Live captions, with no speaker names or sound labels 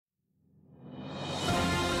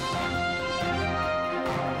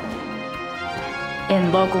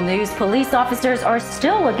In local news, police officers are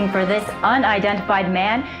still looking for this unidentified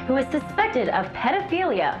man who is suspected of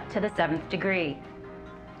pedophilia to the 7th degree.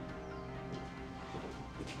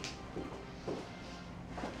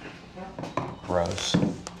 Gross.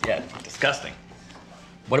 Yeah, disgusting.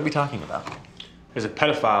 What are we talking about? There's a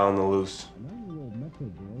pedophile on the loose.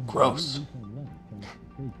 Gross.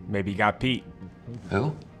 Maybe he got Pete.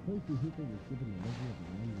 Who?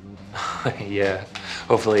 Yeah,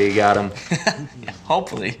 hopefully you got him. Yeah,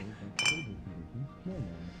 hopefully.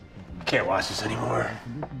 Can't watch this anymore.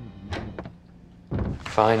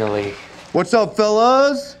 Finally. What's up,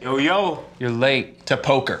 fellas? Yo. You're late. To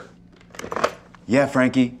poker. Yeah,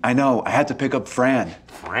 Frankie, I know. I had to pick up Fran.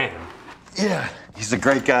 Fran? Yeah, he's a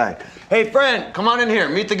great guy. Hey, Fran, come on in here.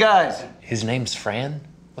 Meet the guys. His name's Fran?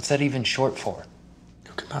 What's that even short for?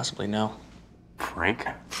 Who could possibly know? Frank?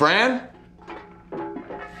 Fran?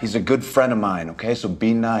 He's a good friend of mine, okay? So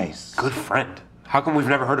be nice. Good friend. How come we've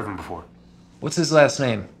never heard of him before? What's his last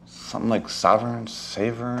name? Something like Sovereign,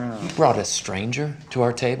 Savor. You brought a stranger to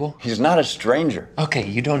our table? He's not a stranger. Okay,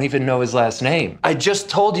 you don't even know his last name. I just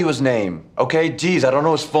told you his name, okay? Geez, I don't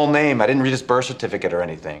know his full name. I didn't read his birth certificate or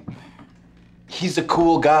anything. He's a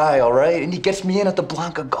cool guy, all right? And he gets me in at the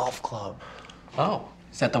Blanca Golf Club. Oh,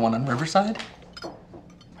 is that the one on Riverside?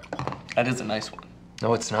 That is a nice one.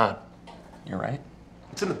 No, it's not. You're right.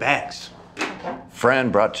 It's in the bags.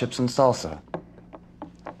 Fran brought chips and salsa.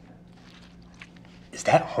 Is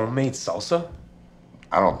that homemade salsa?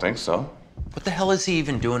 I don't think so. What the hell is he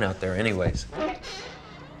even doing out there anyways?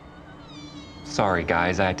 Sorry,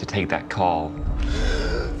 guys, I had to take that call.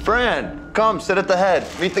 Fran, come, sit at the head.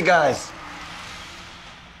 Meet the guys.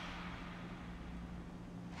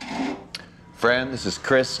 Fran, this is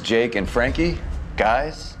Chris, Jake, and Frankie.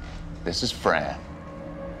 Guys, this is Fran.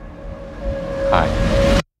 Hi.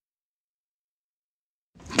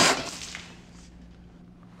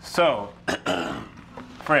 So,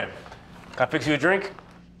 Fran, can I fix you a drink?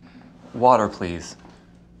 Water, please.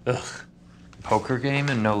 Ugh. Poker game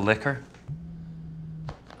and no liquor?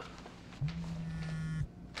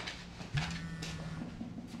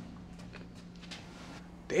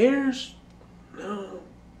 There's no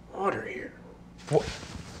water here.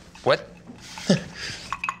 What?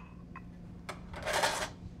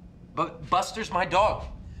 But Buster's my dog.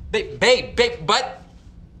 Babe, but...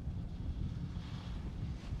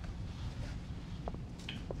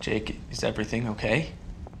 Jake, is everything okay?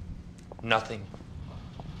 Nothing.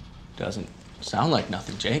 Doesn't sound like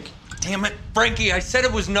nothing, Jake. Damn it, Frankie, I said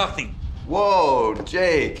it was nothing. Whoa,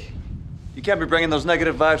 Jake. You can't be bringing those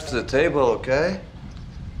negative vibes to the table, okay?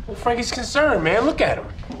 Well, Frankie's concerned, man. Look at him.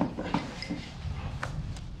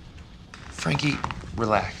 Frankie,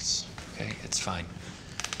 relax, okay? It's fine.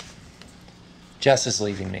 Jess is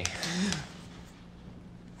leaving me.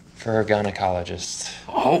 For her gynecologist.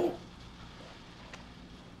 Oh.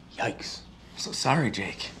 Yikes. So sorry,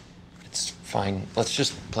 Jake. It's fine. Let's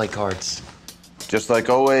just play cards. Just like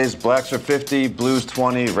always, blacks are 50, blues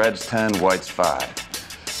 20, reds 10, whites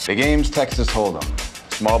 5. Big games, Texas Hold'em.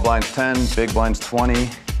 Small blinds 10, big blinds 20,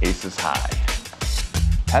 aces high.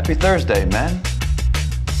 Happy Thursday, men.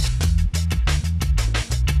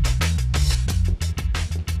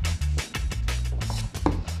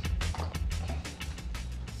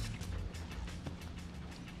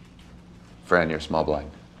 Fran, you're small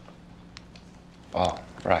blind. Oh,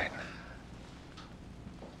 right.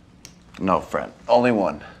 No, Fran. Only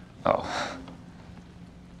one. Oh.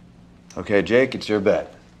 Okay, Jake, it's your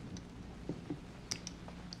bet.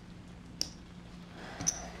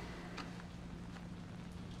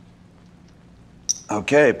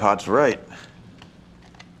 Okay, pot's right.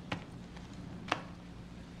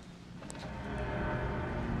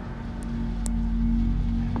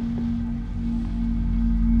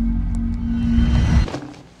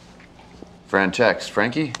 Fran checks.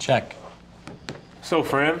 Frankie? Check. So,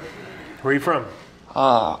 Fran, where are you from?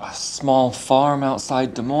 A small farm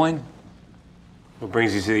outside Des Moines. What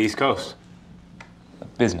brings you to the East Coast?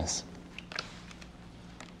 Business.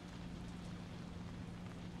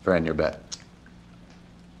 Fran, your bet.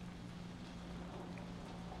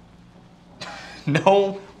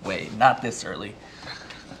 No way, not this early.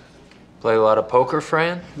 Play a lot of poker,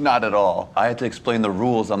 Fran? Not at all. I had to explain the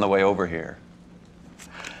rules on the way over here.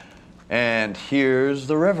 And here's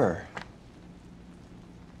the river.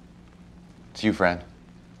 It's you, Fran.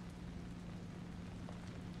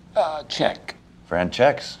 Check. Fran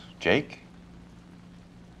checks. Jake?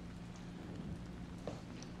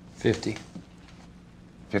 50.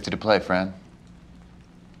 50 to play, Fran.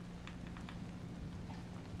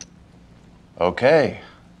 Okay.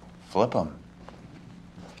 Flip 'em.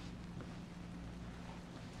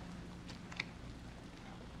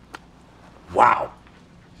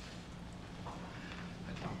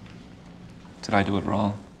 Did I do it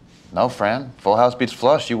wrong? No, Fran. Full house beats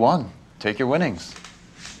flush. You won. Take your winnings.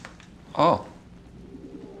 Oh.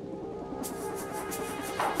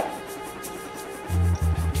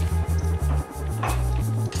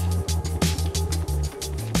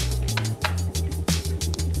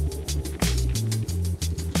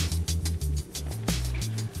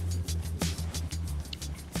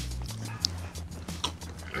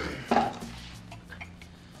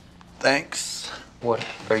 Thanks. What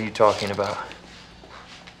are you talking about?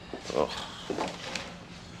 Ugh.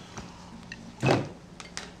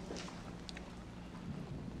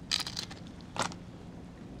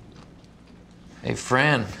 Hey,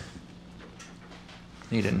 Fran.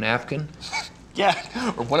 Need a napkin? Yeah,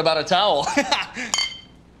 or what about a towel?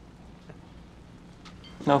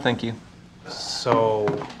 No, thank you.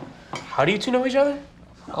 So, how do you two know each other?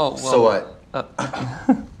 Oh, well. So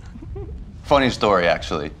what? Funny story,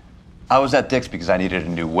 actually. I was at Dick's because I needed a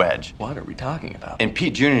new wedge. What are we talking about? And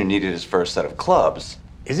Pete Jr. needed his first set of clubs.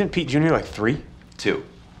 Isn't Pete Jr. like 3? 2.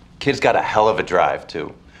 Kid's got a hell of a drive,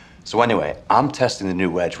 too. So anyway, I'm testing the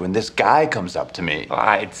new wedge when this guy comes up to me.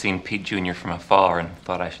 I'd seen Pete Jr. from afar and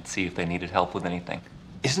thought I should see if they needed help with anything.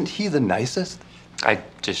 Isn't he the nicest? I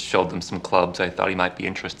just showed them some clubs I thought he might be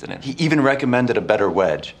interested in. He even recommended a better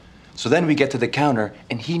wedge. So then we get to the counter,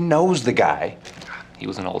 and he knows the guy. He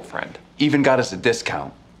was an old friend. Even got us a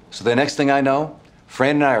discount. So the next thing I know,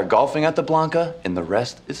 Fran and I are golfing at the Blanca, and the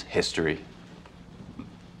rest is history.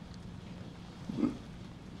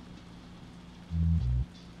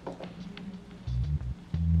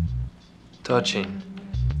 Touching.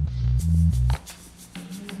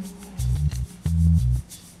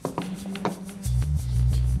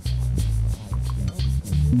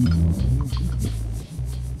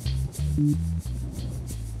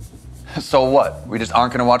 So what? We just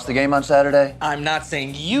aren't gonna watch the game on Saturday? I'm not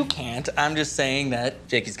saying you can't. I'm just saying that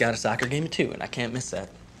Jakey's got a soccer game at 2, and I can't miss that.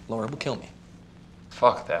 Laura will kill me.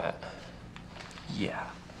 Fuck that. Yeah.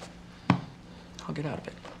 I'll get out of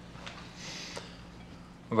it.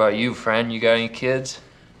 What about you, Fran? You got any kids?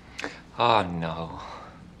 Oh, no.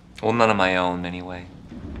 Well, none of my own, anyway.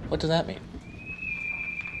 What does that mean?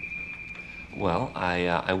 Well,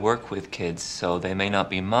 I work with kids, so they may not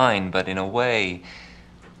be mine, but in a way,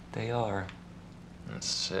 they are. That's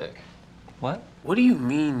sick. What? What do you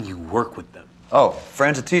mean you work with them? Oh,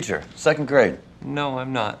 Fran's a teacher, 2nd grade. No,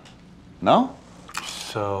 I'm not. No?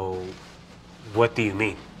 So, what do you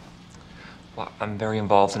mean? Well, I'm very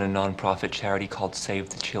involved in a non-profit charity called Save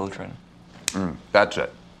the Children. That's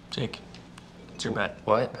it. Jake, it's your bet.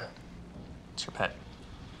 What? It's your bet.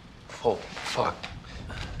 Oh, fuck.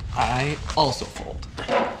 I also fold.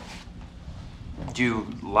 Do you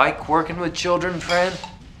like working with children, Fran?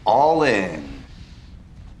 All in.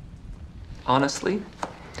 Honestly,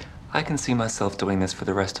 I can see myself doing this for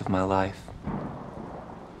the rest of my life.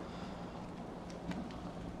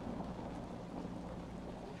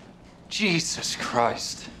 Jesus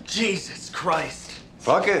Christ. Jesus Christ.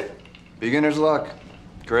 Fuck it. Beginner's luck.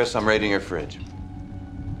 Chris, I'm raiding your fridge.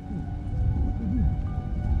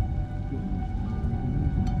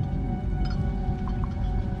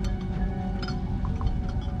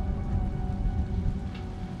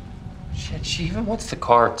 Shit, she even wants the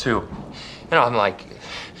car, too. You know, I'm like,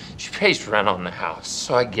 she pays rent on the house,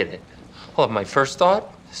 so I get it. Well, my first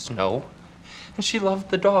thought is no. And she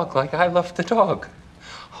loved the dog like I loved the dog.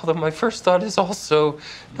 Although my first thought is also,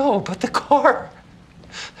 no, but the car.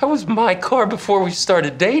 That was my car before we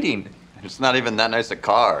started dating. It's not even that nice a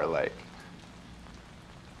car, like.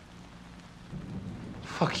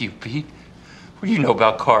 Fuck you, Pete. What do you know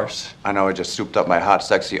about cars? I know I just souped up my hot,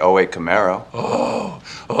 sexy '08 Camaro.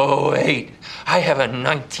 Oh, 08. I have a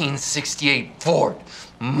 1968 Ford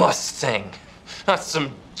Mustang. Not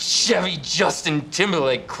some Chevy Justin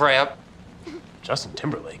Timberlake crap. Justin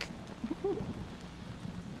Timberlake.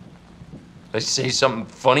 Did I say something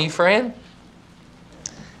funny, Fran?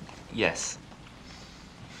 Yes.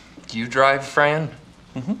 Do you drive, Fran?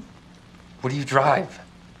 Mm-hmm. What do you drive?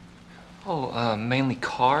 Oh, mainly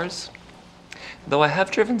cars. Though I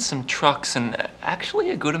have driven some trucks and actually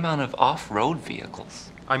a good amount of off-road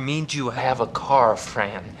vehicles. I mean, do you have a car,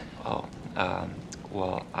 Fran? Oh,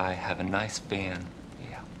 well, I have a nice van.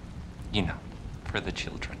 Yeah. You know, for the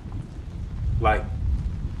children. Like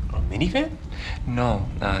a minivan? No,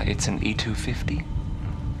 it's an E250.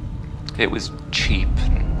 It was cheap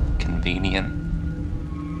and convenient.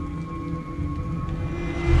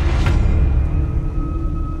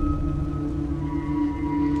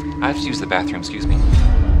 I have to use the bathroom, excuse me.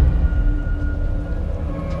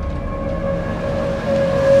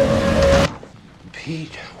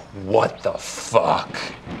 Pete, what the fuck?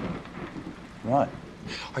 What?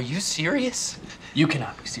 Are you serious? You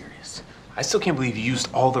cannot be serious. I still can't believe you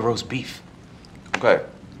used all the roast beef.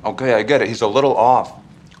 Okay, I get it. He's a little off.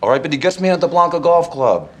 All right, but he gets me at the Blanca Golf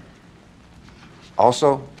Club.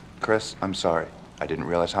 Also, Chris, I'm sorry. I didn't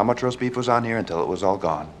realize how much roast beef was on here until it was all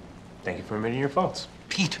gone. Thank you for admitting your faults.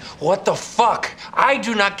 Pete, what the fuck? I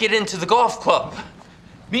do not get into the golf club.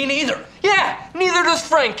 Me neither. Yeah, neither does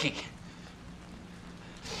Frankie.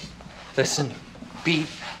 Listen, Pete,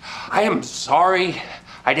 I am sorry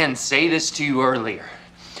I didn't say this to you earlier,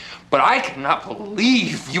 but I cannot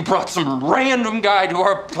believe you brought some random guy to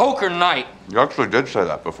our poker night. You actually did say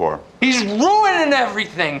that before. He's ruining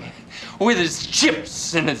everything with his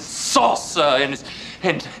chips and his salsa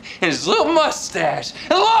and his little mustache.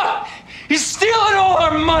 And look, he's stealing all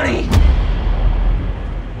our money.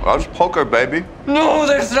 Well, that's poker, baby. No,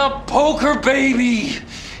 that's not poker, baby.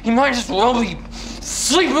 He might as well be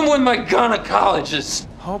sleeping with my gynecologist.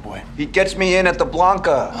 Oh boy. He gets me in at the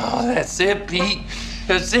Blanca. Oh, that's it, Pete.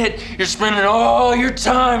 That's it. You're spending all your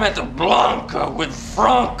time at the Blanca with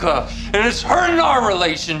Franca, and it's hurting our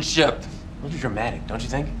relationship. A little dramatic, don't you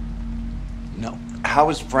think? No. How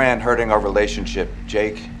is Fran hurting our relationship,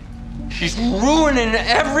 Jake? She's ruining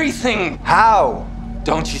everything. How?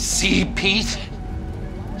 Don't you see, Pete?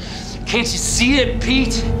 Can't you see it,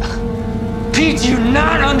 Pete? Pete, do you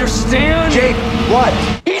not understand? Jake, what?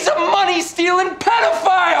 He's a money-stealing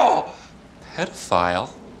pedophile! Pedophile?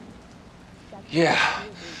 Yeah,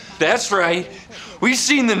 that's right. We've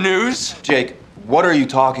seen the news. Jake, what are you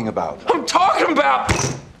talking about? I'm talking about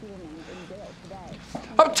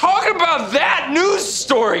that news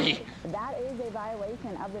story.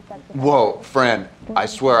 Whoa, Fran, I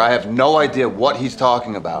swear I have no idea what he's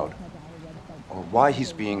talking about. Or why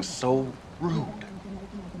he's being so rude.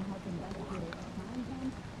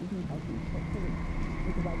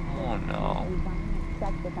 Oh no.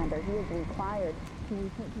 Sex offender. He is required to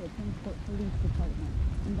report to a Kingsport Police Department.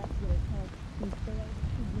 Investigators said he failed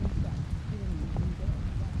to use sex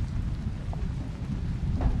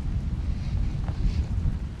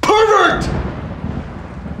Pervert!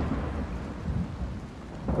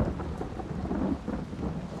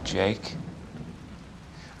 Jake,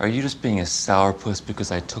 are you just being a sourpuss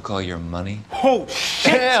because I took all your money? Oh,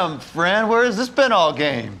 shit! Damn, Fran, where has this been all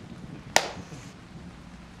game?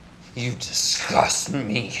 You disgust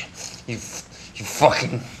me. You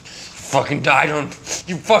fucking died on.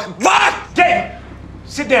 You fucking. Fuck! Jake!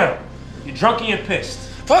 Sit down. You're drunk and you're pissed.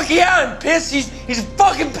 Fuck yeah, I'm pissed. He's a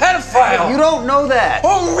fucking pedophile. You don't know that.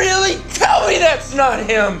 Oh, really? Tell me that's not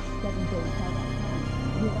him.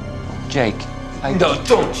 Jake, No,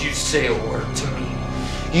 don't you say a word to me.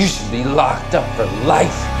 You should be locked up for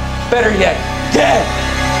life. Better yet, dead.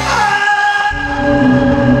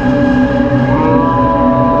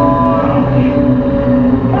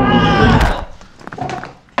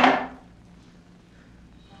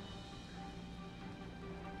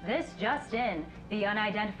 This just in, the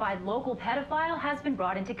unidentified local pedophile has been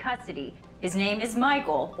brought into custody. His name is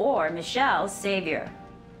Michael, or Michelle's savior.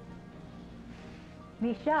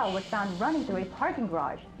 Michelle was found running through a parking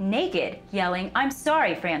garage, naked, yelling, "I'm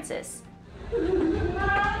sorry, Francis."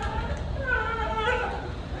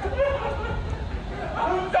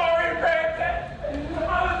 I'm sorry, Francis.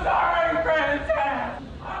 I'm sorry, Francis.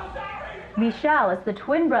 I'm sorry. Michelle is the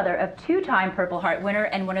twin brother of two-time Purple Heart winner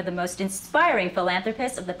and one of the most inspiring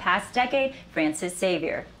philanthropists of the past decade, Francis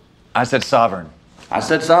Xavier. I said sovereign. I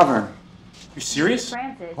said sovereign. You serious?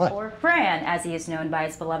 Francis, What? or Fran, as he is known by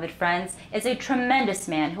his beloved friends, is a tremendous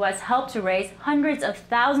man who has helped to raise hundreds of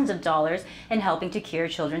thousands of dollars in helping to cure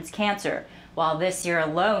children's cancer, while this year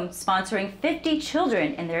alone sponsoring 50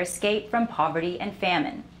 children in their escape from poverty and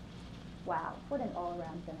famine. Wow, what an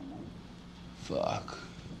all-around gentleman. Fuck.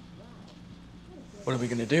 What are we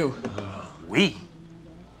gonna do? We?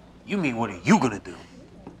 You mean what are you gonna do?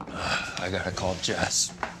 I gotta call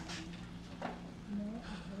Jess.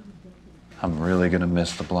 I'm really gonna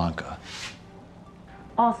miss the Blanca.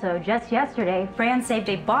 Also, just yesterday, Fran saved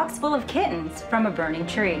a box full of kittens from a burning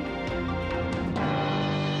tree.